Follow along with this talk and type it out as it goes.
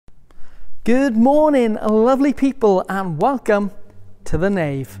Good morning, lovely people, and welcome to the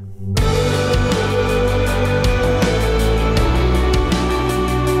Nave.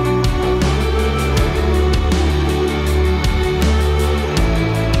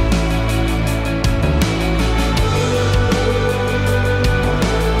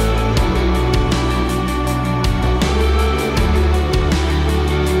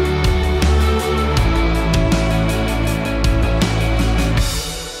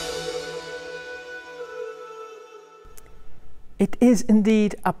 It is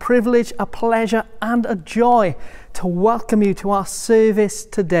indeed a privilege, a pleasure and a joy to welcome you to our service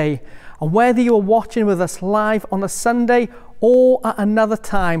today. And whether you are watching with us live on a Sunday or at another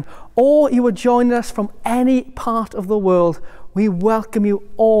time, or you are joining us from any part of the world, we welcome you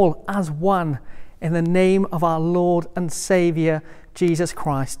all as one in the name of our Lord and Saviour, Jesus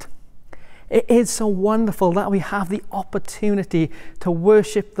Christ. It is so wonderful that we have the opportunity to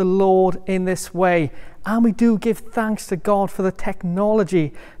worship the Lord in this way. And we do give thanks to God for the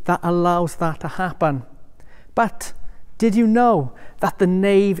technology that allows that to happen. But did you know that the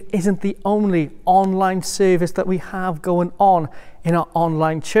Nave isn't the only online service that we have going on in our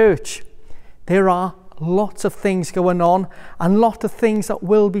online church? There are lots of things going on and lots of things that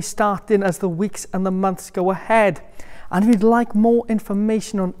will be starting as the weeks and the months go ahead. And if you'd like more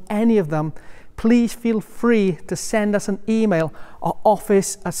information on any of them, please feel free to send us an email or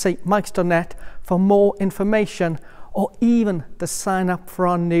office@stmikes.net for more information, or even to sign up for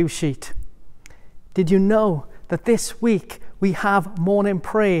our news sheet. Did you know that this week we have morning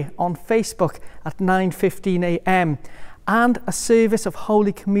prayer on Facebook at 9:15 a.m. and a service of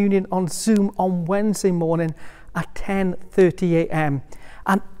Holy Communion on Zoom on Wednesday morning at 10:30 a.m.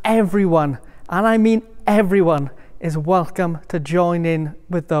 And everyone, and I mean everyone, is welcome to join in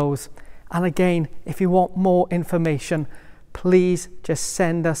with those. And again, if you want more information, please just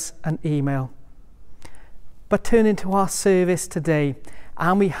send us an email. But turning to our service today,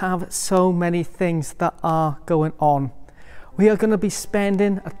 and we have so many things that are going on. We are going to be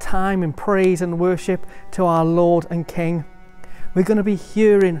spending a time in praise and worship to our Lord and King. We're going to be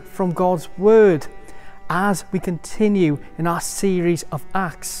hearing from God's Word as we continue in our series of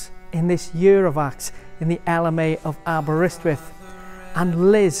Acts, in this year of Acts, in the LMA of Aberystwyth.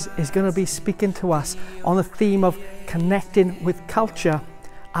 And Liz is going to be speaking to us on the theme of connecting with culture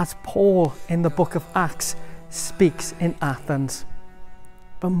as Paul in the book of Acts speaks in Athens.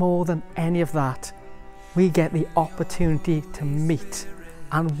 But more than any of that, we get the opportunity to meet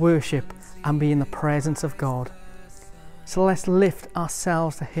and worship and be in the presence of God. So let's lift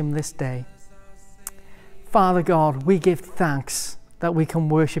ourselves to Him this day. Father God, we give thanks that we can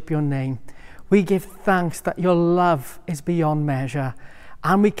worship your name. We give thanks that your love is beyond measure,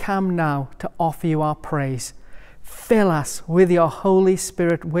 and we come now to offer you our praise. Fill us with your Holy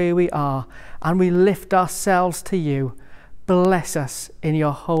Spirit where we are, and we lift ourselves to you. Bless us in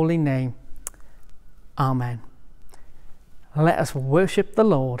your holy name. Amen. Let us worship the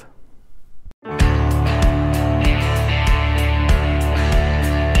Lord.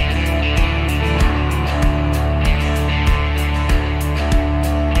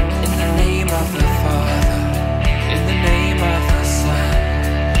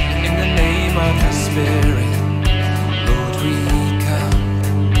 Spirit, Lord, we come.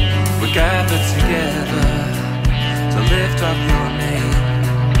 We're gathered together to lift up your name,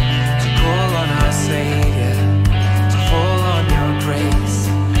 to call on our Savior, to fall on your grace.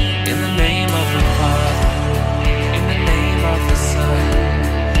 In the name of the Father, in the name of the Son,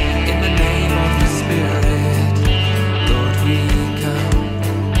 in the name of the Spirit, Lord, we come.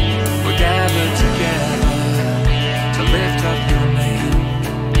 We're gathered together to lift up your name,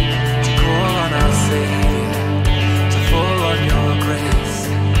 our Savior, to fall on your grace.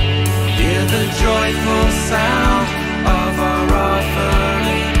 Hear the joyful sound of our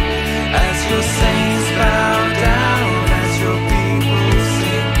offering as your saints bow down, as your people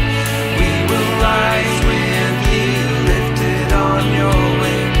sing. We will rise with you, lifted on your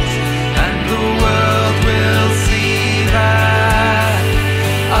wings, and the world will see that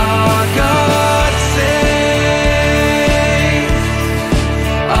our God saves.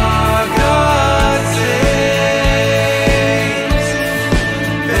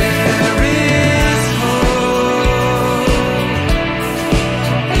 There is hope.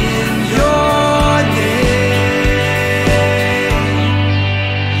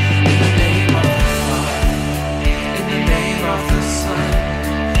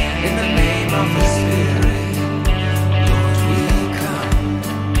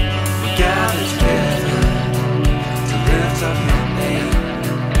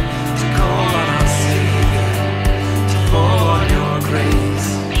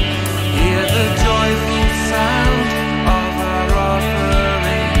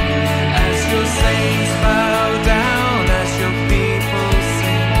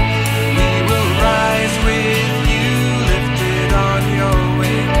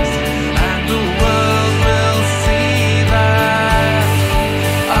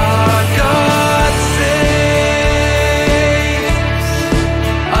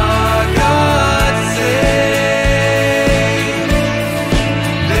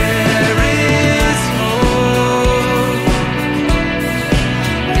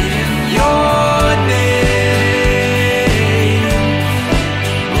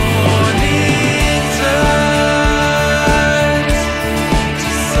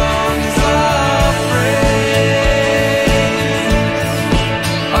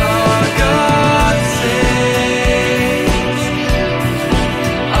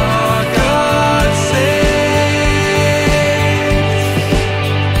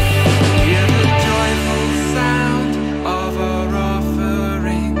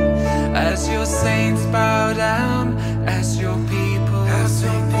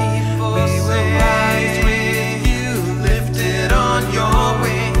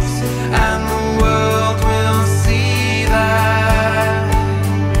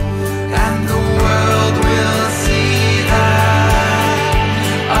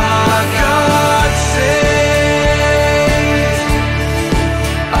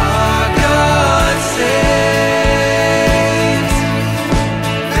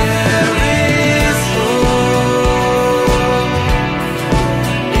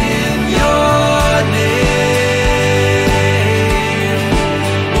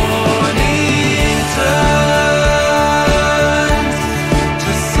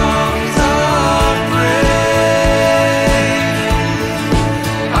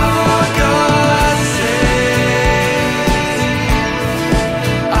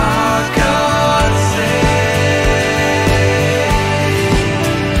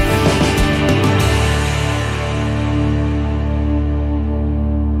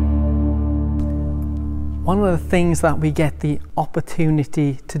 of the things that we get the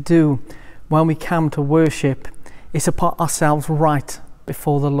opportunity to do when we come to worship is to put ourselves right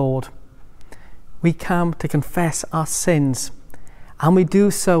before the Lord. We come to confess our sins, and we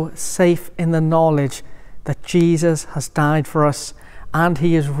do so safe in the knowledge that Jesus has died for us and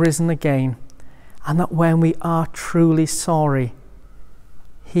he is risen again, and that when we are truly sorry,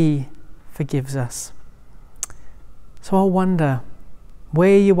 he forgives us. So I wonder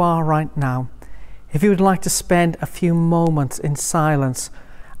where you are right now, if you would like to spend a few moments in silence,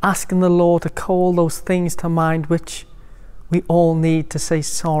 asking the Lord to call those things to mind which we all need to say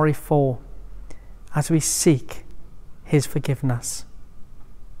sorry for as we seek his forgiveness.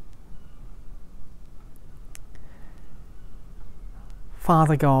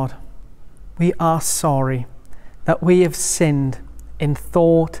 Father God, we are sorry that we have sinned in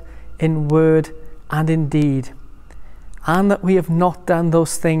thought, in word, and in deed, and that we have not done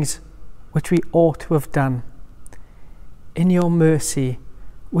those things which we ought to have done. In your mercy,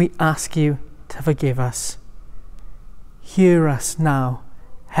 we ask you to forgive us. Hear us now,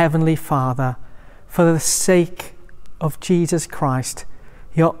 Heavenly Father, for the sake of Jesus Christ,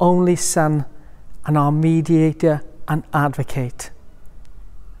 your only Son and our mediator and advocate.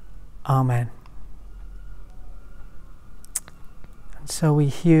 Amen. And so we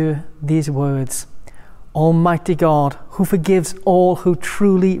hear these words: Almighty God, who forgives all who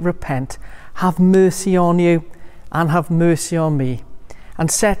truly repent, have mercy on you and have mercy on me,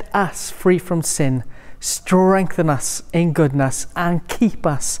 and set us free from sin, strengthen us in goodness, and keep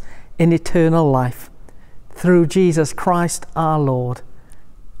us in eternal life. Through Jesus Christ our Lord.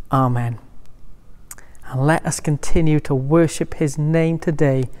 Amen. And let us continue to worship his name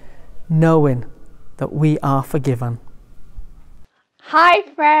today, knowing that we are forgiven. Hi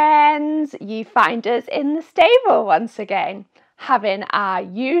friends, you find us in the stable once again, having our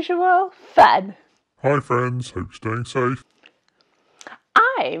usual fun. Hi friends, hope you're staying safe.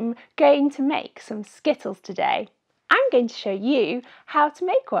 I'm going to make some Skittles today. I'm going to show you how to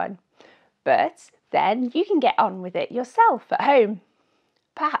make one, but then you can get on with it yourself at home.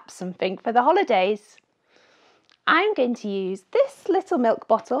 Perhaps something for the holidays. I'm going to use this little milk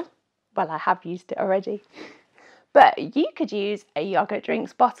bottle. Well, I have used it already. But you could use a yogurt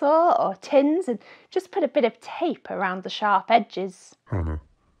drinks bottle or tins and just put a bit of tape around the sharp edges. Hannah,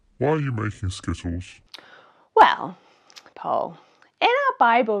 why are you making Skittles? Well, Paul, in our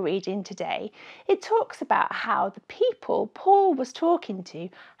Bible reading today, it talks about how the people Paul was talking to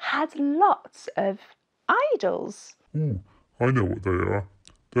had lots of idols. Ooh, I know what they are.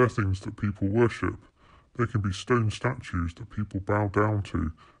 They're things that people worship. They can be stone statues that people bow down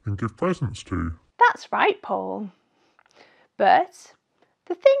to and give presents to. That's right, Paul. But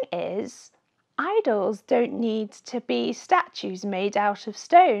the thing is, idols don't need to be statues made out of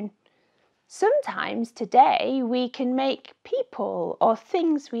stone. Sometimes today we can make people or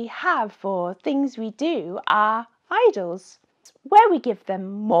things we have or things we do our idols, where we give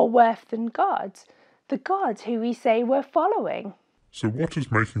them more worth than God, the God who we say we're following. So what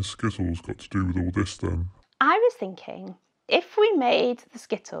has making Skittles got to do with all this then? I was thinking, if we made the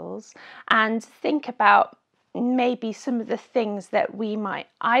Skittles and think about maybe some of the things that we might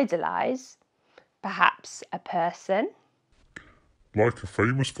idolise, perhaps a person. Like a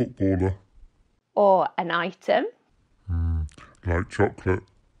famous footballer. Or an item. Like chocolate.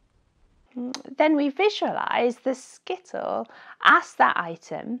 Then we visualise the Skittle as that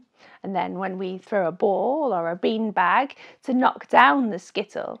item, and then when we throw a ball or a beanbag to knock down the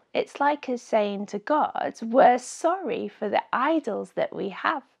Skittle, it's like us saying to God, we're sorry for the idols that we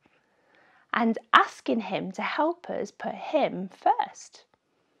have, and asking him to help us put him first.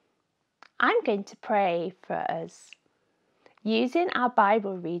 I'm going to pray for us, using our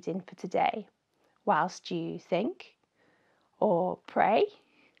Bible reading for today, whilst you think, or pray,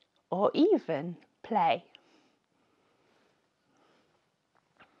 or even play.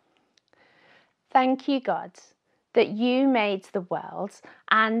 Thank you, God, that you made the world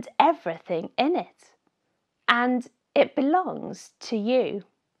and everything in it, and it belongs to you,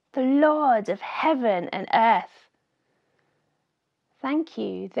 the Lord of heaven and earth. Thank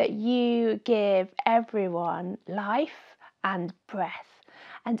you that you give everyone life and breath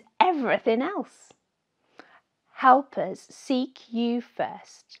and everything else. Help us seek you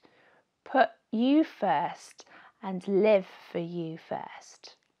first, put you first, and live for you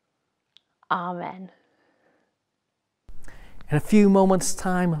first. Amen. In a few moments'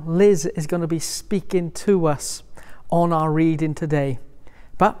 time, Liz is going to be speaking to us on our reading today.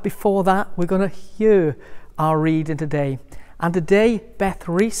 But before that, we're going to hear our reading today. And today, Beth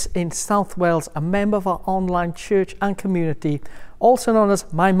Rees in South Wales, a member of our online church and community, also known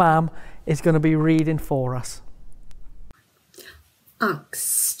as my mum, is going to be reading for us.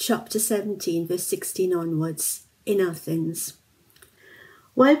 Acts chapter 17 verse 16 onwards in Athens.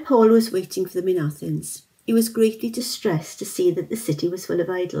 While Paul was waiting for them in Athens, he was greatly distressed to see that the city was full of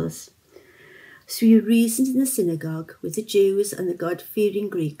idols. So he reasoned in the synagogue with the Jews and the God-fearing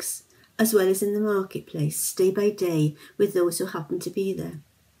Greeks, as well as in the marketplace, day by day, with those who happened to be there.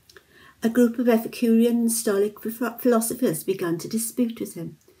 A group of Epicurean and Stoic philosophers began to dispute with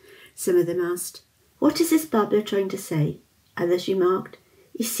him. Some of them asked, "What is this babbler trying to say?" Others remarked,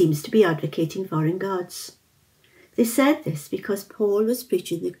 "He seems to be advocating foreign gods." They said this because Paul was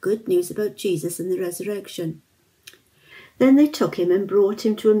preaching the good news about Jesus and the resurrection. Then they took him and brought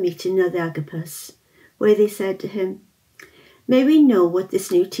him to a meeting of the Agabus, where they said to him, "May we know what this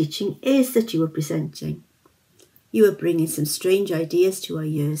new teaching is that you are presenting? You are bringing some strange ideas to our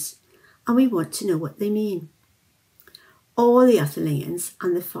ears, and we want to know what they mean." All the Athenians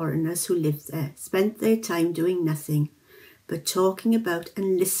and the foreigners who lived there spent their time doing nothing but talking about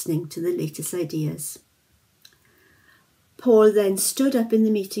and listening to the latest ideas. Paul then stood up in the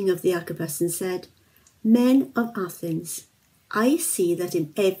meeting of the Agabus and said, "Men of Athens, I see that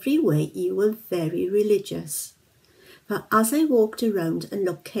in every way you were very religious. For as I walked around and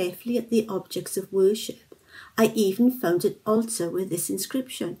looked carefully at the objects of worship, I even found an altar with this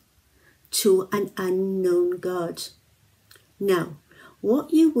inscription, 'To an unknown God.' Now,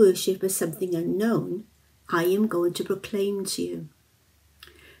 what you worship as something unknown, I am going to proclaim to you.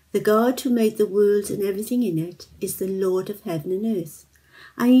 The God who made the world and everything in it is the Lord of heaven and earth,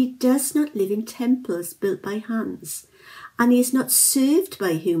 and he does not live in temples built by hands, and he is not served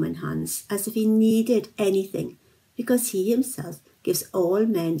by human hands as if he needed anything, because he himself gives all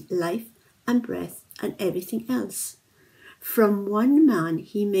men life and breath and everything else. From one man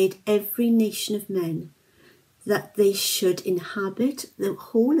he made every nation of men, that they should inhabit the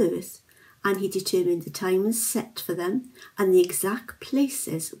whole earth, and he determined the times set for them and the exact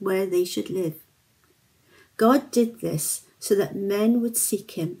places where they should live. God did this so that men would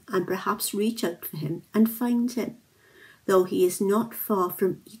seek him and perhaps reach out for him and find him, though he is not far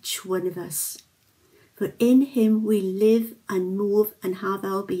from each one of us. For in him we live and move and have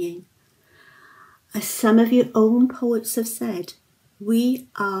our being. As some of your own poets have said, we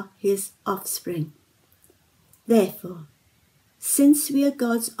are his offspring. Therefore, since we are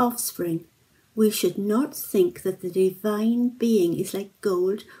God's offspring, we should not think that the divine being is like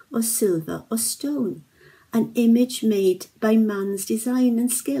gold or silver or stone, an image made by man's design and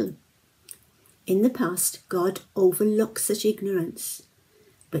skill. In the past, God overlooked such ignorance,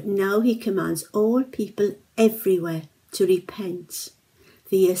 but now he commands all people everywhere to repent,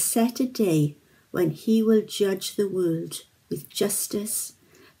 for he has set a day when he will judge the world with justice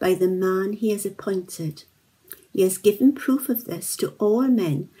by the man he has appointed. He has given proof of this to all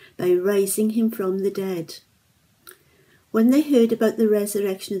men by rising him from the dead. When they heard about the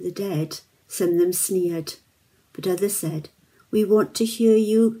resurrection of the dead, some of them sneered, but others said, "We want to hear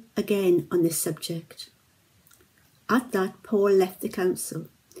you again on this subject." At that, Paul left the council.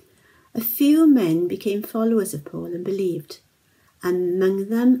 A few men became followers of Paul and believed. Among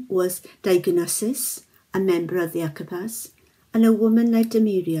them was Dionysius, a member of the Agabus, and a woman named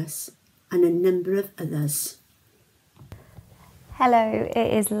Demetrius, and a number of others. Hello,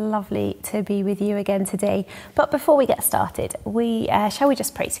 it is lovely to be with you again today. But before we get started, shall we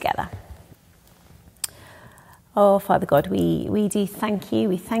just pray together? Oh, Father God, we do thank you.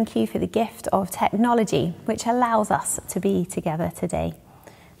 We thank you for the gift of technology, which allows us to be together today.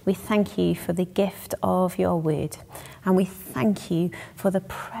 We thank you for the gift of your word, and we thank you for the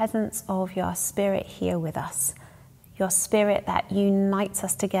presence of your Spirit here with us. Your Spirit that unites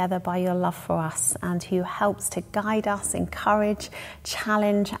us together by your love for us, and who helps to guide us, encourage,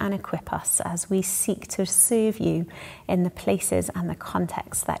 challenge and equip us as we seek to serve you in the places and the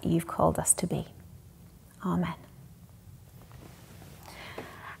contexts that you've called us to be. Amen.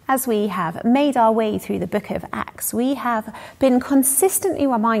 As we have made our way through the book of Acts, we have been consistently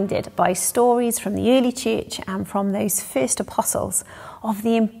reminded by stories from the early church and from those first apostles of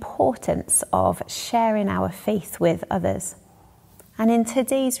the importance of sharing our faith with others. And in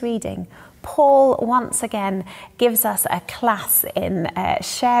today's reading, Paul once again gives us a class in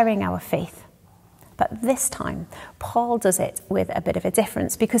sharing our faith. But this time, Paul does it with a bit of a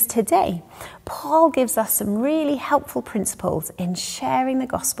difference, because today, Paul gives us some really helpful principles in sharing the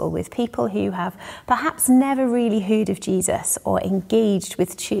gospel with people who have perhaps never really heard of Jesus or engaged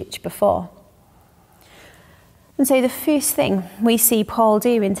with church before. And so the first thing we see Paul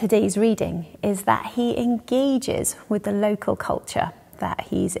do in today's reading is that he engages with the local culture that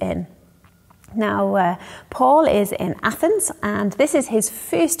he's in. Now, Paul is in Athens, and this is his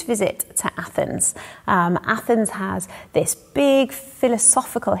first visit to Athens. Athens has this big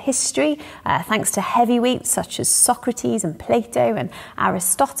philosophical history, thanks to heavyweights such as Socrates and Plato and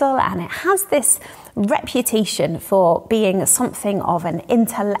Aristotle, and it has this reputation for being something of an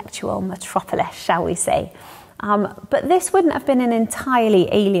intellectual metropolis, shall we say. But this wouldn't have been an entirely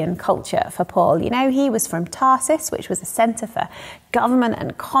alien culture for Paul. You know, he was from Tarsus, which was a centre for government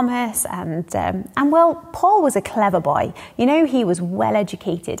and commerce, and well, Paul was a clever boy. You know, he was well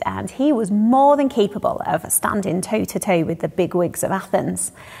educated, and he was more than capable of standing toe to toe with the bigwigs of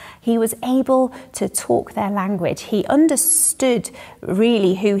Athens. He was able to talk their language. He understood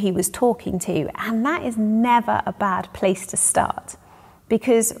really who he was talking to, and that is never a bad place to start.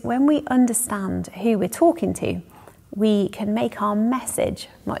 Because when we understand who we're talking to, we can make our message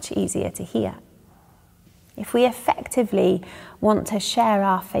much easier to hear. If we effectively want to share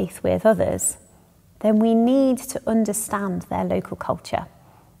our faith with others, then we need to understand their local culture.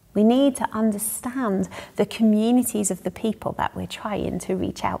 We need to understand the communities of the people that we're trying to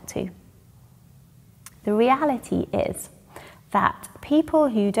reach out to. The reality is that people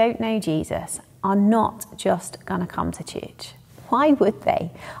who don't know Jesus are not just going to come to church. Why would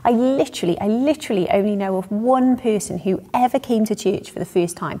they? I literally only know of one person who ever came to church for the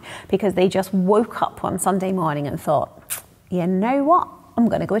first time because they just woke up one Sunday morning and thought, you know what, I'm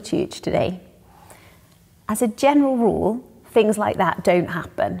going to go to church today. As a general rule, things like that don't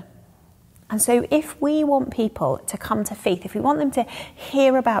happen. And so if we want people to come to faith, if we want them to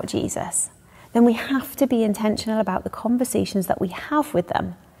hear about Jesus, then we have to be intentional about the conversations that we have with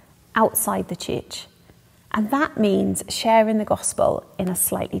them outside the church. And that means sharing the gospel in a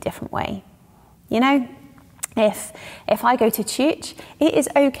slightly different way. You know, if I go to church, it is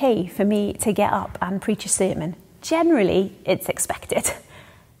okay for me to get up and preach a sermon. Generally, it's expected.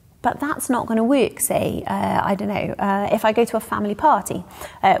 But that's not going to work, say, if I go to a family party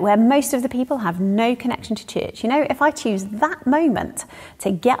where most of the people have no connection to church. You know, if I choose that moment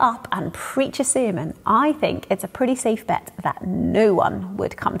to get up and preach a sermon, I think it's a pretty safe bet that no one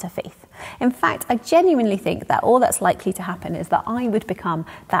would come to faith. In fact, I genuinely think that all that's likely to happen is that I would become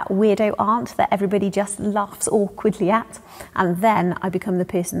that weirdo aunt that everybody just laughs awkwardly at, and then I become the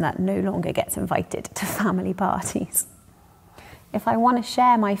person that no longer gets invited to family parties. If I want to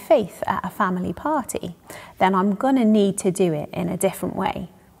share my faith at a family party, then I'm going to need to do it in a different way,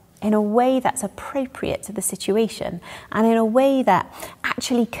 in a way that's appropriate to the situation, and in a way that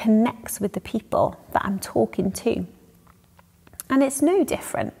actually connects with the people that I'm talking to. And it's no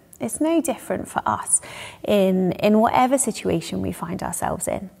different. It's no different for us in whatever situation we find ourselves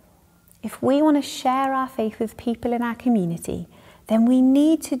in. If we want to share our faith with people in our community, then we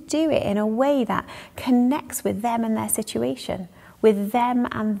need to do it in a way that connects with them and their situation, with them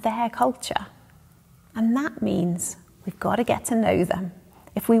and their culture. And that means we've got to get to know them.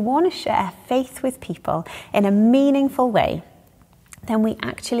 If we want to share faith with people in a meaningful way, then we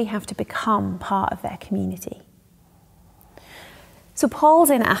actually have to become part of their community. So Paul's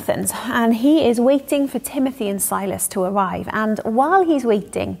in Athens and he is waiting for Timothy and Silas to arrive. And while he's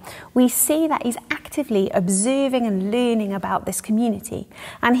waiting, we see that he's actively observing and learning about this community.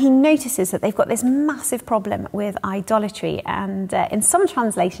 And he notices that they've got this massive problem with idolatry. And in some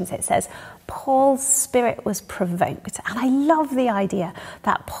translations it says, Paul's spirit was provoked. And I love the idea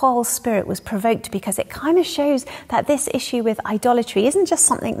that Paul's spirit was provoked because it kind of shows that this issue with idolatry isn't just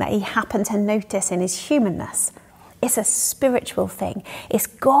something that he happened to notice in his humanness. It's a spiritual thing. It's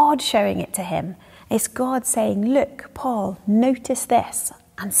God showing it to him. It's God saying, look, Paul, notice this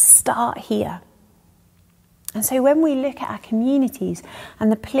and start here. And so when we look at our communities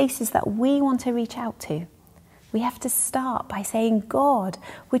and the places that we want to reach out to, we have to start by saying, God,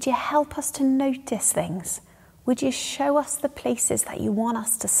 would you help us to notice things? Would you show us the places that you want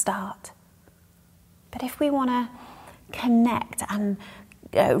us to start? But if we want to connect and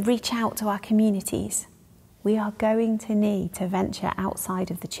reach out to our communities, we are going to need to venture outside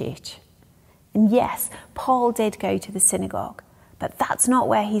of the church. And yes, Paul did go to the synagogue, but that's not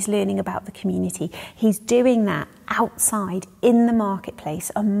where he's learning about the community. He's doing that outside in the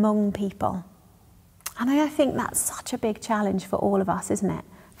marketplace among people. And I think that's such a big challenge for all of us, isn't it?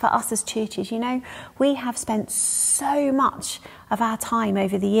 For us as churches, you know, we have spent so much of our time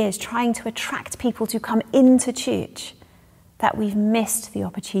over the years trying to attract people to come into church that we've missed the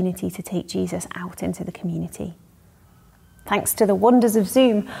opportunity to take Jesus out into the community. Thanks to the wonders of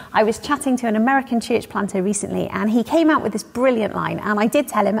Zoom, I was chatting to an American church planter recently and he came out with this brilliant line, and I did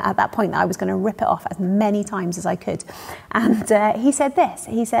tell him at that point that I was going to rip it off as many times as I could. And he said this,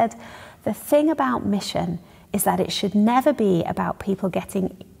 he said, the thing about mission is that it should never be about people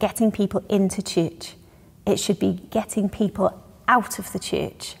getting people into church. It should be getting people out of the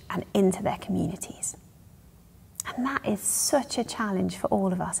church and into their communities. And that is such a challenge for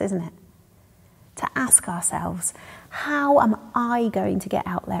all of us, isn't it? To ask ourselves, how am I going to get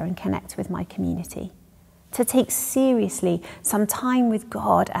out there and connect with my community? To take seriously some time with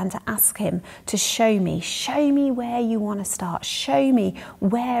God and to ask him to show me where you want to start, show me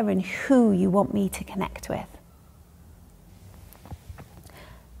where and who you want me to connect with.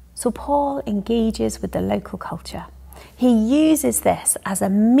 So Paul engages with the local culture. He uses this as a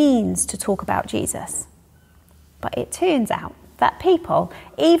means to talk about Jesus. But it turns out that people,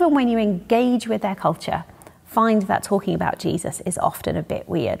 even when you engage with their culture, find that talking about Jesus is often a bit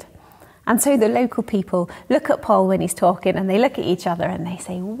weird. And so the local people look at Paul when he's talking and they look at each other and they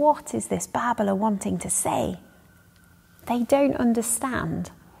say, what is this babbler wanting to say? They don't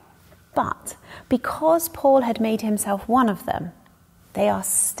understand. But because Paul had made himself one of them, they are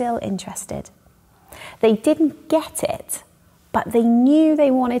still interested. They didn't get it, but they knew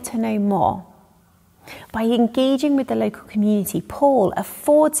they wanted to know more. By engaging with the local community, Paul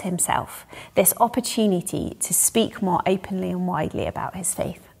affords himself this opportunity to speak more openly and widely about his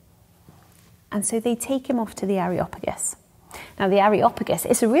faith. And so they take him off to the Areopagus. Now, the Areopagus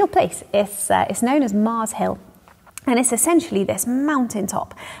is a real place. It's known as Mars Hill. And it's essentially this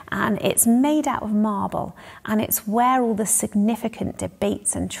mountaintop, and it's made out of marble, and it's where all the significant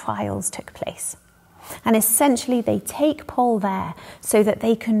debates and trials took place. And essentially they take Paul there so that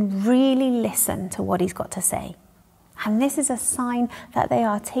they can really listen to what he's got to say. And this is a sign that they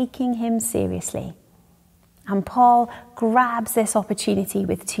are taking him seriously. And Paul grabs this opportunity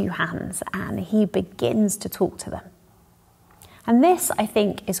with two hands and he begins to talk to them. And this, I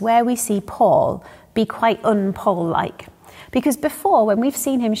think, is where we see Paul be quite un-Paul-like. Because before, when we've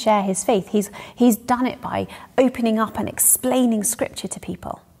seen him share his faith, he's done it by opening up and explaining scripture to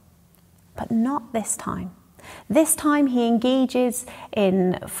people. But not this time. This time he engages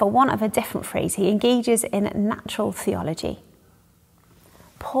in, for want of a different phrase, he engages in natural theology.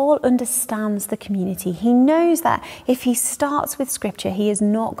 Paul understands the community. He knows that if he starts with scripture, he is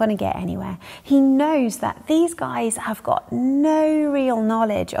not going to get anywhere. He knows that these guys have got no real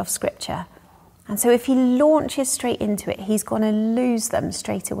knowledge of scripture. And so if he launches straight into it, he's going to lose them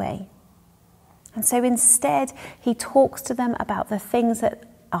straight away. And so instead, he talks to them about the things that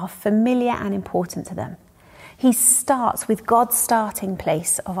are familiar and important to them. He starts with God's starting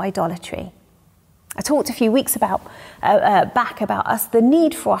place of idolatry. I talked a few weeks back about us, the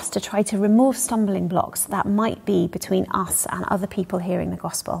need for us to try to remove stumbling blocks that might be between us and other people hearing the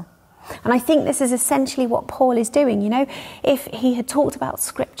gospel. And I think this is essentially what Paul is doing. You know, if he had talked about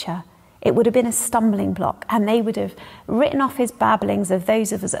scripture, it would have been a stumbling block, and they would have written off his babblings of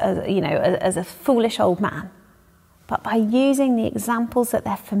those of us, as a foolish old man. But by using the examples that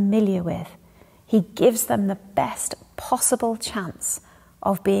they're familiar with, he gives them the best possible chance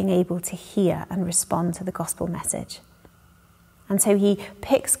of being able to hear and respond to the gospel message. And so he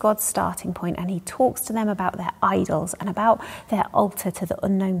picks God's starting point and he talks to them about their idols and about their altar to the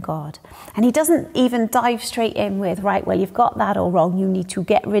unknown God. And he doesn't even dive straight in with, right, well, you've got that all wrong, you need to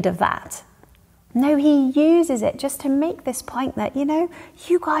get rid of that. No, he uses it just to make this point that,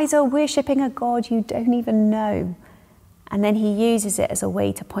 you guys are worshipping a God you don't even know. And then he uses it as a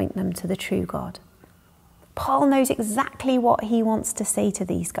way to point them to the true God. Paul knows exactly what he wants to say to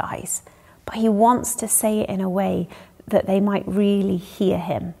these guys, but he wants to say it in a way that they might really hear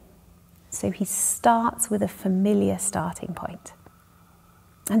him. So he starts with a familiar starting point.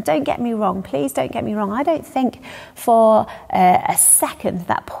 And don't get me wrong, please don't get me wrong. I don't think for a second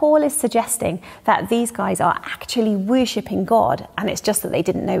that Paul is suggesting that these guys are actually worshipping God and it's just that they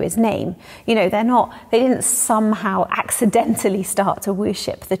didn't know his name. They didn't somehow accidentally start to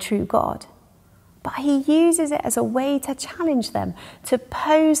worship the true God. But he uses it as a way to challenge them, to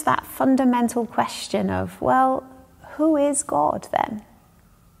pose that fundamental question of, well, who is God then?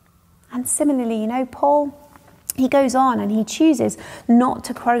 And similarly, Paul, he goes on and he chooses not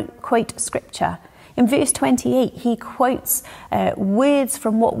to quote scripture. In verse 28, he quotes words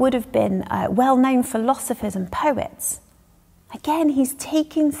from what would have been well-known philosophers and poets. Again, he's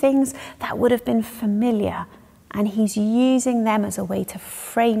taking things that would have been familiar and he's using them as a way to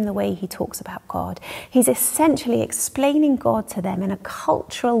frame the way he talks about God. He's essentially explaining God to them in a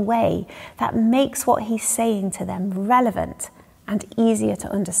cultural way that makes what he's saying to them relevant and easier to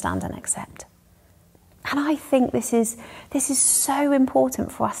understand and accept. And I think this is so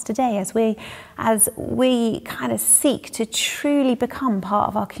important for us today as we kind of seek to truly become part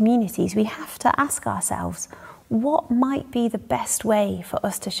of our communities. We have to ask ourselves, what might be the best way for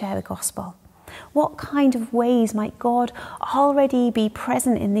us to share the gospel? What kind of ways might God already be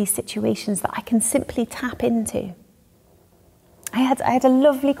present in these situations that I can simply tap into? I had a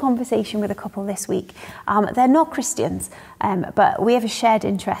lovely conversation with a couple this week. They're not Christians, but we have a shared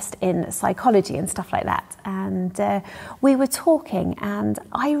interest in psychology and stuff like that. And we were talking, and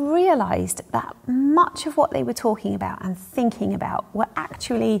I realised that much of what they were talking about and thinking about were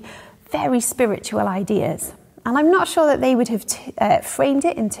actually very spiritual ideas. And I'm not sure that they would have framed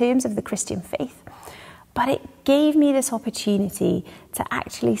it in terms of the Christian faith, but it gave me this opportunity to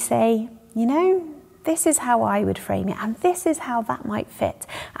actually say, you know, this is how I would frame it, and this is how that might fit.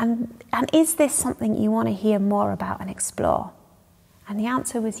 And is this something you want to hear more about and explore? And the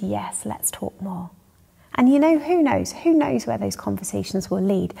answer was yes, let's talk more. And you know, who knows where those conversations will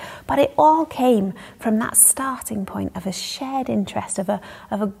lead. But it all came from that starting point of a shared interest, of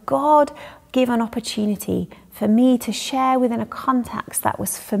a God-given opportunity for me to share within a context that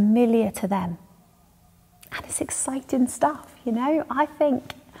was familiar to them. And it's exciting stuff, you know. I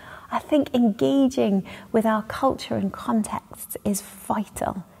think engaging with our culture and context is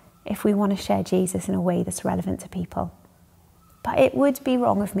vital if we want to share Jesus in a way that's relevant to people. But it would be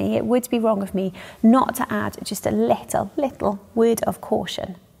wrong of me not to add just a little word of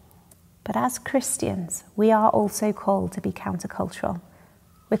caution. But as Christians, we are also called to be countercultural.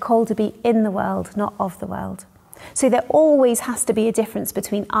 We're called to be in the world, not of the world. So there always has to be a difference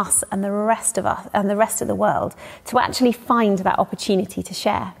between us and the rest of the world to actually find that opportunity to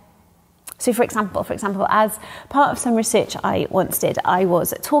share. So for example, as part of some research I once did, I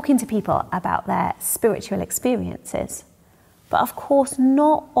was talking to people about their spiritual experiences. But of course,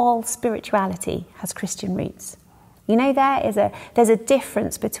 not all spirituality has Christian roots. You know, there's a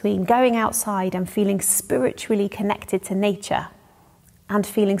difference between going outside and feeling spiritually connected to nature and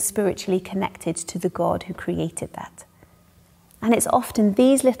feeling spiritually connected to the God who created that. And it's often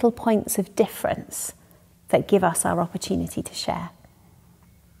these little points of difference that give us our opportunity to share.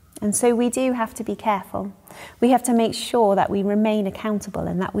 And so we do have to be careful. We have to make sure that we remain accountable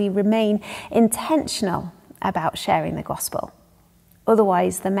and that we remain intentional about sharing the gospel.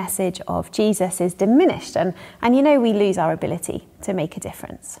 Otherwise, the message of Jesus is diminished and you know, we lose our ability to make a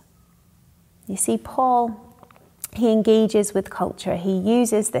difference. You see, Paul, he engages with culture. He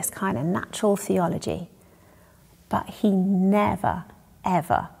uses this kind of natural theology, but he never,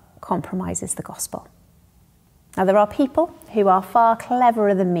 ever compromises the gospel. Now, there are people who are far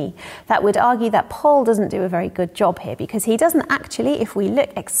cleverer than me that would argue that Paul doesn't do a very good job here because he doesn't actually, if we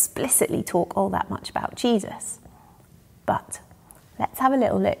look, explicitly talk all that much about Jesus. But let's have a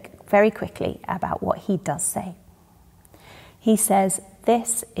little look very quickly about what he does say. He says,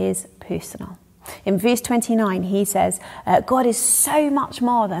 this is personal. In verse 29, he says, God is so much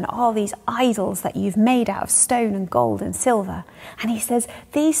more than all these idols that you've made out of stone and gold and silver. And he says,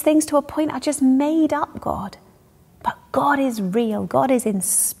 these things to a point are just made up, God. But God is real. God is in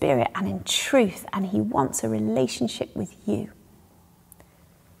spirit and in truth, and he wants a relationship with you.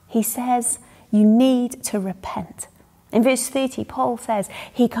 He says, you need to repent. In verse 30, Paul says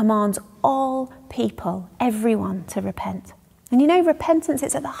he commands all people, everyone, to repent. And you know, repentance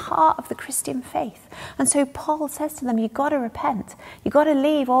is at the heart of the Christian faith. And so Paul says to them, you've got to repent. You've got to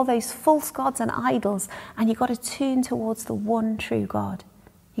leave all those false gods and idols, and you've got to turn towards the one true God.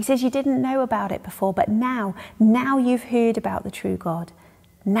 He says you didn't know about it before, but now you've heard about the true God.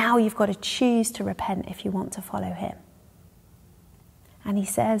 Now you've got to choose to repent if you want to follow him. And he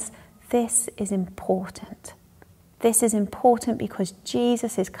says, this is important. This is important because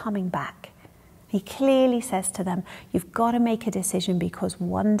Jesus is coming back. He clearly says to them, you've got to make a decision because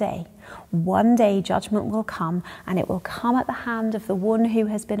one day judgment will come, and it will come at the hand of the one who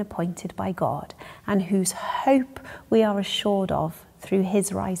has been appointed by God and whose hope we are assured of through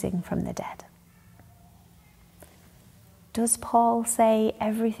his rising from the dead. Does Paul say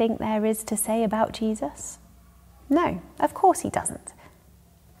everything there is to say about Jesus? No, of course he doesn't.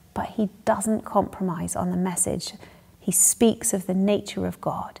 But he doesn't compromise on the message. He speaks of the nature of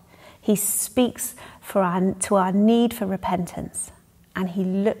God. He speaks to our need for repentance, and he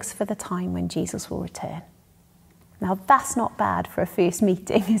looks for the time when Jesus will return. Now, that's not bad for a first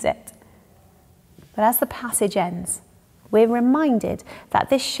meeting, is it? But as the passage ends, we're reminded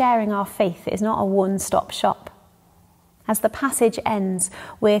that this sharing our faith is not a one-stop shop. As the passage ends,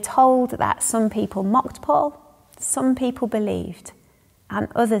 we're told that some people mocked Paul, some people believed, and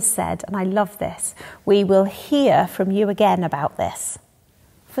others said, and I love this, we will hear from you again about this.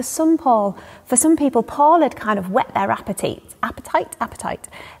 For some people, Paul had kind of whet their appetite.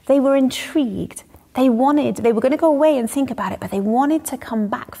 They were intrigued. They were going to go away and think about it, but they wanted to come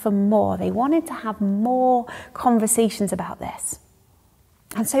back for more. They wanted to have more conversations about this.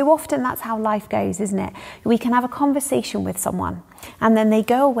 And so often that's how life goes, isn't it? We can have a conversation with someone and then they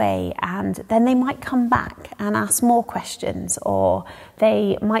go away and then they might come back and ask more questions, or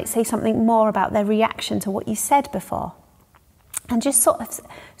they might say something more about their reaction to what you said before. And just sort of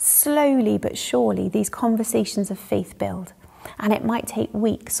slowly but surely these conversations of faith build. And it might take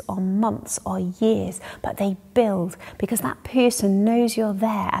weeks or months or years, but they build because that person knows you're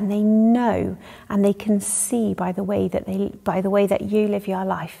there, and they know and they can see by the way that you live your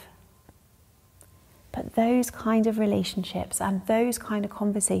life. But those kind of relationships and those kind of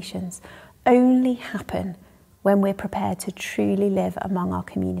conversations only happen when we're prepared to truly live among our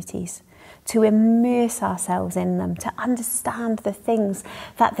communities, to immerse ourselves in them, to understand the things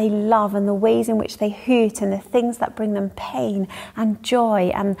that they love and the ways in which they hurt and the things that bring them pain and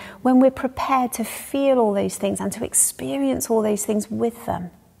joy. And when we're prepared to feel all those things and to experience all those things with them,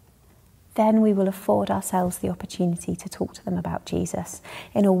 then we will afford ourselves the opportunity to talk to them about Jesus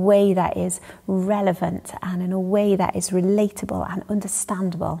in a way that is relevant and in a way that is relatable and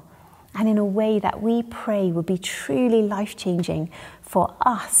understandable, and in a way that we pray would be truly life-changing for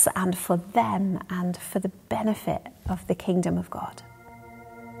us and for them and for the benefit of the kingdom of God.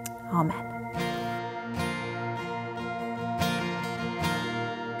 Amen.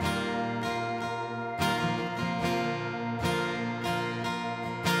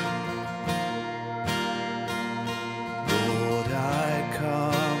 Lord, I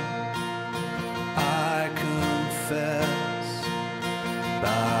come, I confess,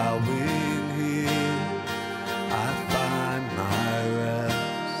 bowing here, I find my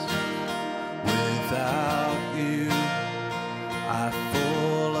rest. Without you, I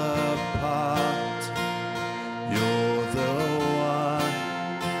fall apart. You're the one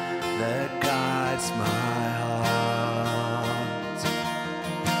that guides my heart.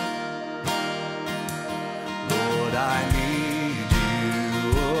 Lord, I need you,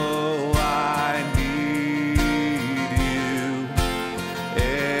 oh, I need you.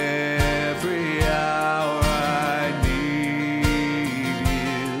 Every hour I need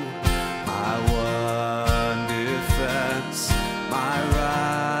you. My one defense, my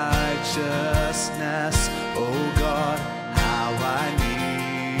righteousness. Oh God, how I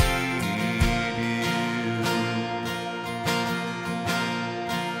need you.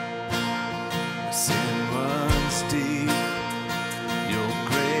 Sin runs deep, your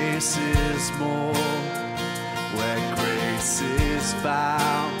grace is more. Where grace is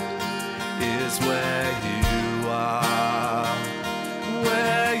found is where you are.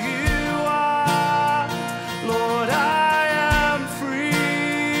 Where you are, Lord, I am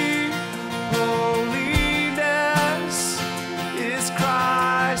free. Holiness is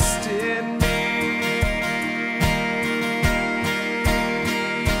Christ in me.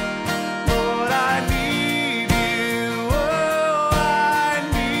 Lord, I need you, oh, I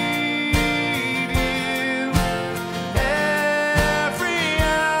need you. Every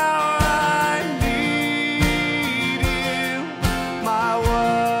hour I need you. My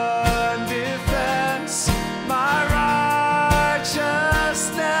one defense, my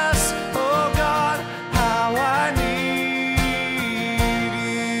righteousness. Oh God, how I need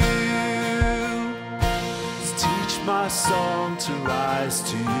you. So teach my song to rise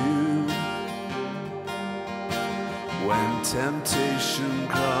to you. When temptation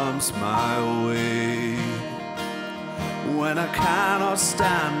comes my way, when I cannot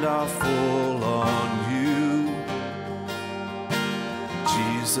stand or fall on you,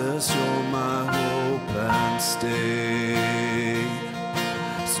 Jesus, you're my hope and stay.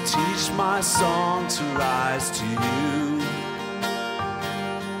 So teach my song to rise to you.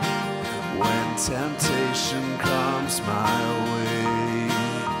 When temptation comes my way,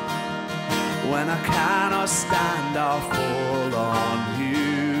 when I cannot stand or fall on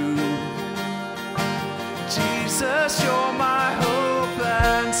you, Jesus, you're my hope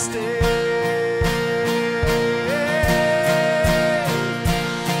and stay.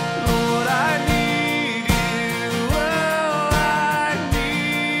 Lord, I need you, oh, I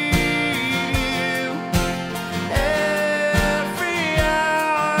need you. Every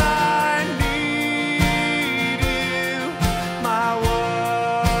hour I need you. My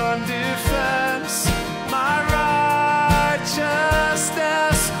one defense, my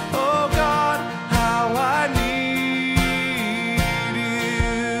righteousness. Oh God, how I need you.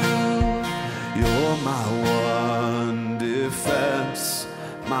 You're my one defense,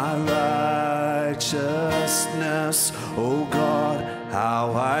 my righteousness. Oh God,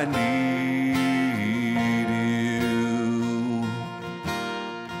 how I need you.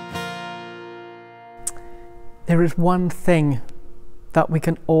 There is one thing that we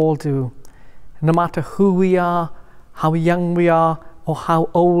can all do, no matter who we are, how young we are, or how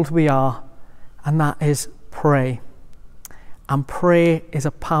old we are, and that is pray. And prayer is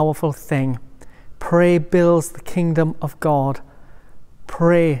a powerful thing. Prayer builds the kingdom of God.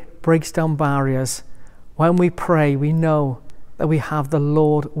 Prayer breaks down barriers. When we pray, we know that we have the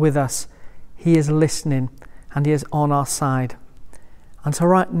Lord with us. He is listening and He is on our side. And so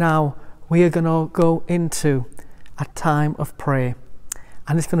right now, we are going to go into a time of prayer.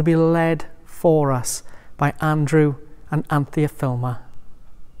 And it's going to be led for us by Andrew and Anthea Filmer.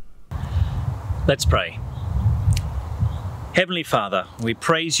 Let's pray. Heavenly Father, we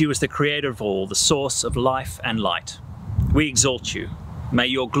praise you as the creator of all, the source of life and light. We exalt you. May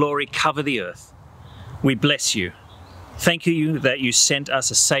your glory cover the earth. We bless you. Thank you that you sent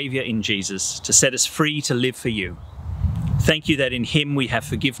us a Saviour in Jesus to set us free to live for you. Thank you that in him we have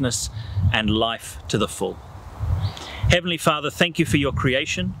forgiveness and life to the full. Heavenly Father, thank you for your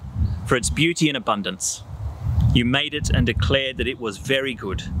creation, for its beauty and abundance. You made it and declared that it was very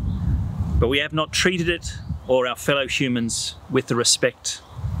good, but we have not treated it or our fellow humans with the respect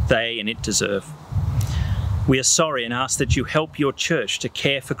they and it deserve. We are sorry and ask that you help your church to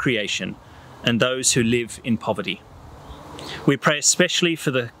care for creation and those who live in poverty. We pray especially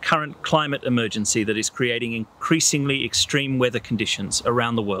for the current climate emergency that is creating increasingly extreme weather conditions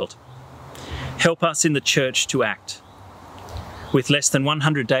around the world. Help us in the church to act. With less than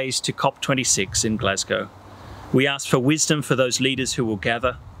 100 days to COP26 in Glasgow, we ask for wisdom for those leaders who will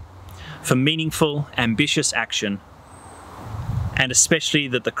gather, for meaningful, ambitious action, and especially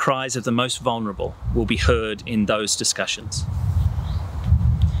that the cries of the most vulnerable will be heard in those discussions.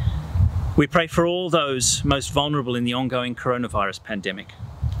 We pray for all those most vulnerable in the ongoing coronavirus pandemic,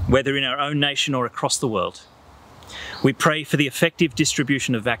 whether in our own nation or across the world. We pray for the effective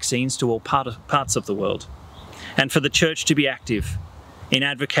distribution of vaccines to all parts of the world, and for the church to be active in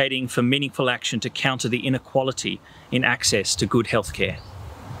advocating for meaningful action to counter the inequality in access to good healthcare.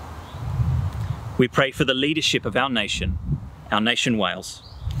 We pray for the leadership of our nation Wales.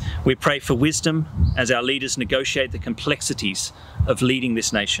 We pray for wisdom as our leaders negotiate the complexities of leading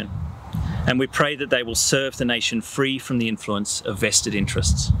this nation. And we pray that they will serve the nation free from the influence of vested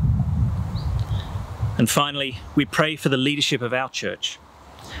interests. And finally, we pray for the leadership of our church,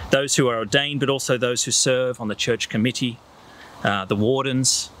 those who are ordained, but also those who serve on the church committee, the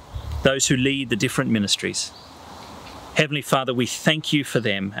wardens, those who lead the different ministries. Heavenly Father, we thank you for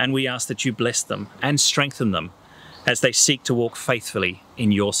them, and we ask that you bless them and strengthen them as they seek to walk faithfully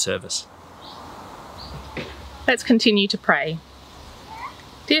in your service. Let's continue to pray.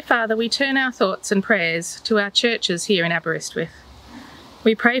 Dear Father, we turn our thoughts and prayers to our churches here in Aberystwyth.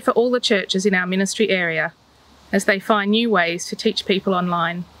 We pray for all the churches in our ministry area as they find new ways to teach people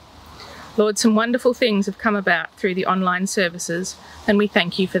online. Lord, some wonderful things have come about through the online services, and we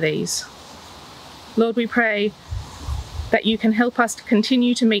thank you for these. Lord, we pray that you can help us to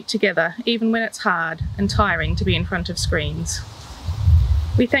continue to meet together even when it's hard and tiring to be in front of screens.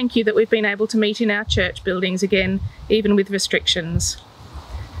 We thank you that we've been able to meet in our church buildings again, even with restrictions.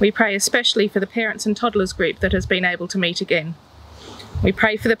 We pray especially for the parents and toddlers group that has been able to meet again. We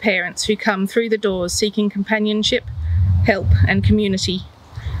pray for the parents who come through the doors seeking companionship, help and community.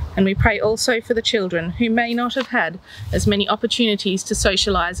 And we pray also for the children who may not have had as many opportunities to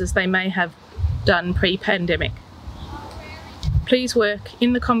socialise as they may have done pre-pandemic. Please work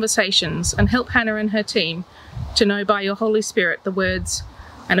in the conversations and help Hannah and her team to know by your Holy Spirit the words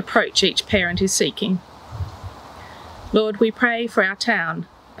and approach each parent is seeking. Lord, we pray for our town,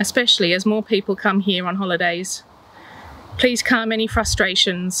 especially as more people come here on holidays. Please calm any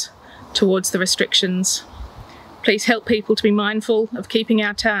frustrations towards the restrictions. Please help people to be mindful of keeping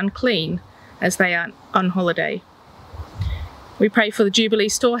our town clean as they are on holiday. We pray for the Jubilee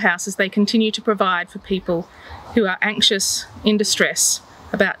Storehouse as they continue to provide for people who are anxious, in distress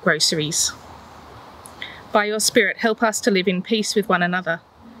about groceries. By your Spirit, help us to live in peace with one another.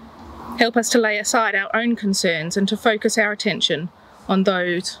 Help us to lay aside our own concerns and to focus our attention on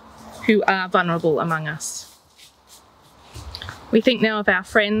those who are vulnerable among us. We think now of our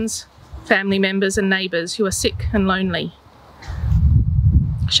friends, family members and neighbours who are sick and lonely.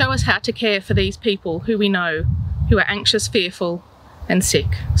 Show us how to care for these people who we know, who are anxious, fearful and sick.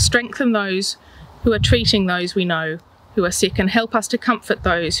 Strengthen those who are treating those we know who are sick, and help us to comfort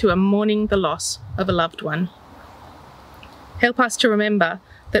those who are mourning the loss of a loved one. Help us to remember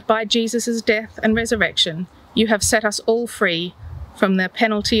that by Jesus' death and resurrection, you have set us all free from the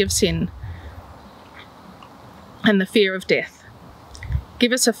penalty of sin and the fear of death.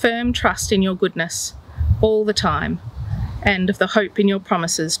 Give us a firm trust in your goodness all the time, and of the hope in your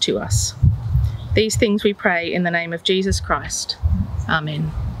promises to us. These things we pray in the name of Jesus Christ.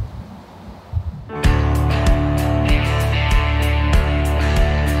 Amen.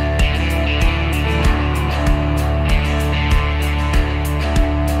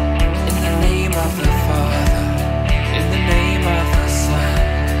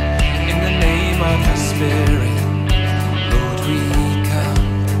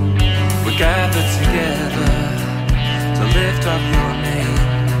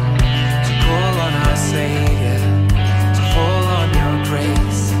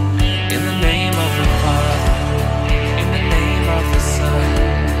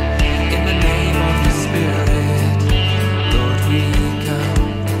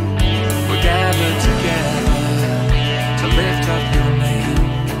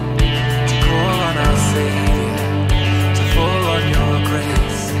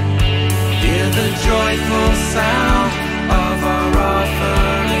 joyful sound of our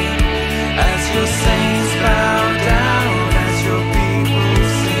offering, as your saints bow down, as your people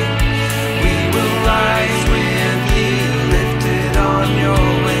sing, we will rise with you, lifted on your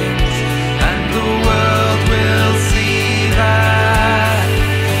wings, and the world will see that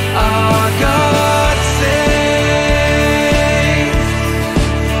our God saves,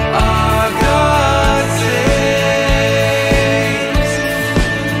 our God saves.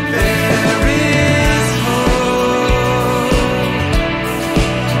 There is hope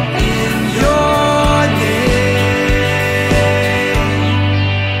in your name.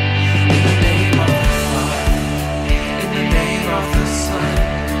 In the name of the Father, in the name of the Son,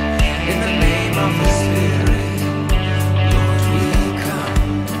 in the name of the Spirit, Lord, we come.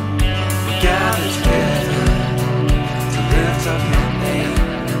 We gather together to lift up your name,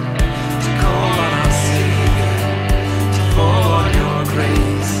 to call on our Savior, to fall on your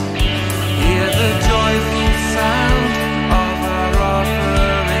grace. Hear the joyful sound of our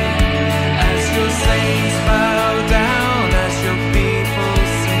offering, as your saints bow down, as your people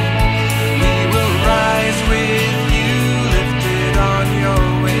sing. We will rise with you, lifted on your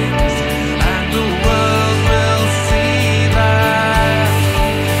wings, and the world will see that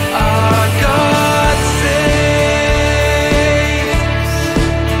our God saves,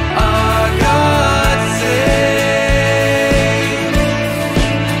 our God saves.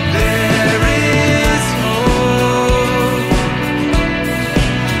 There is hope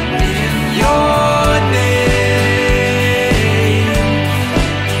in your name.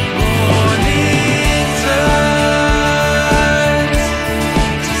 Morning turns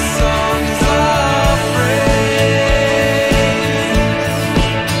to songs of praise.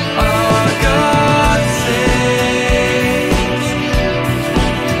 Our God saves,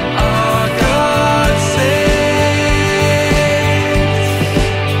 our God saves.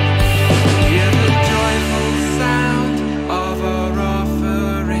 Hear the joyful sound of our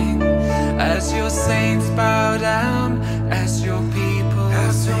offering, as your saints bow down, as your people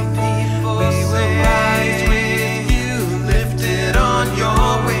sing. We will rise with you, lifted on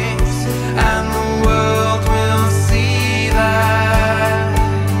your wings, and the world will see that,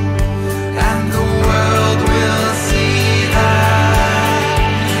 and the world will see that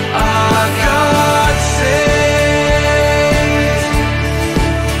our God saves,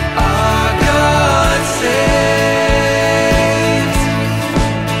 our God saves.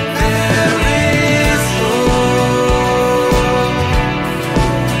 There is hope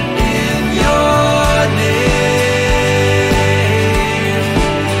in your name.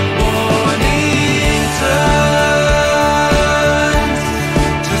 Morning turns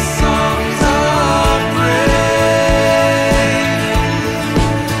to songs of praise.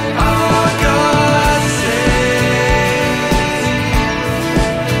 Our God saves,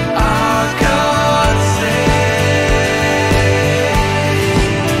 our God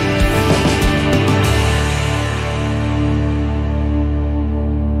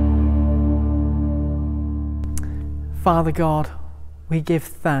Father God, we give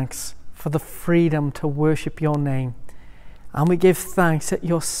thanks for the freedom to worship your name, and we give thanks that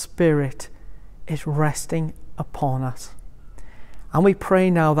your Spirit is resting upon us. And we pray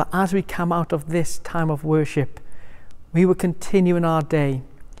now that as we come out of this time of worship, we will continue in our day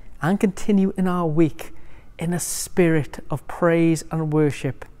and continue in our week in a spirit of praise and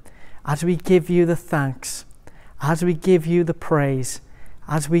worship, as we give you the thanks, as we give you the praise,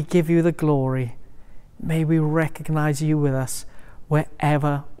 as we give you the glory. May we recognize you with us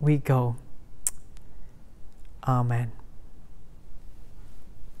wherever we go. Amen.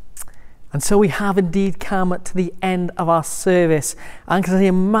 And so we have indeed come to the end of our service. And can I say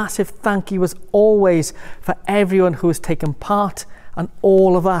a massive thank you as always for everyone who has taken part and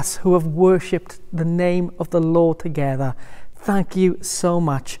all of us who have worshipped the name of the Lord together. Thank you so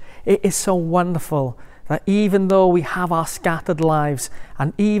much. It is so wonderful that even though we have our scattered lives,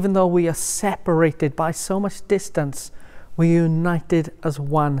 and even though we are separated by so much distance, we're united as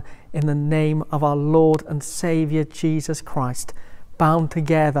one in the name of our Lord and Saviour Jesus Christ, bound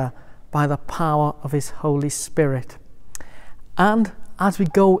together by the power of his Holy Spirit. And as we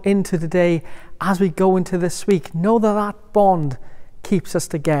go into today, as we go into this week, know that that bond keeps us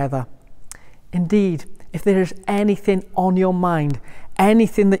together. Indeed, if there is anything on your mind,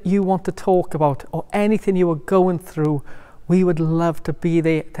 anything that you want to talk about, or anything you are going through, we would love to be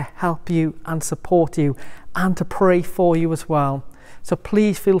there to help you and support you and to pray for you as well. So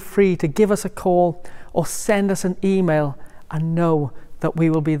please feel free to give us a call or send us an email, and know that we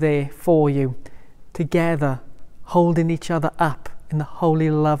will be there for you, together holding each other up in the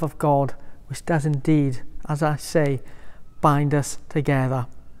holy love of God, which does indeed, as I say, bind us together.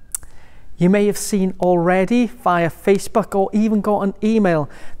 You may have seen already via Facebook or even got an email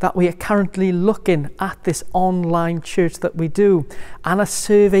that we are currently looking at this online church that we do, and a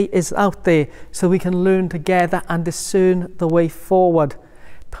survey is out there so we can learn together and discern the way forward.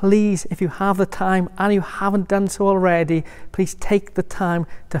 Please, if you have the time and you haven't done so already, please take the time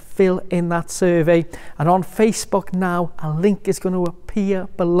to fill in that survey. And on Facebook now, a link is going to appear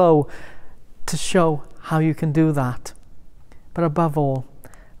below to show how you can do that. But above all,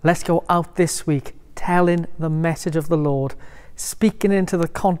 let's go out this week telling the message of the Lord, speaking into the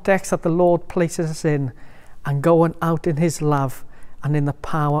context that the Lord places us in, and going out in his love and in the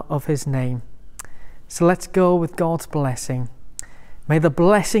power of his name. So let's go with God's blessing. May the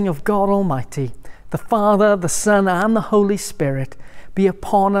blessing of God Almighty, the Father, the Son, and the Holy Spirit be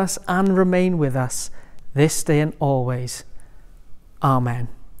upon us and remain with us this day and always. Amen.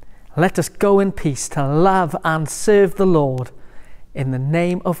 Let us go in peace to love and serve the Lord. In the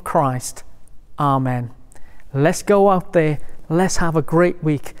name of Christ. Amen. Let's go out there. Let's have a great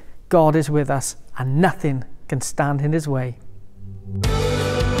week. God is with us and nothing can stand in his way.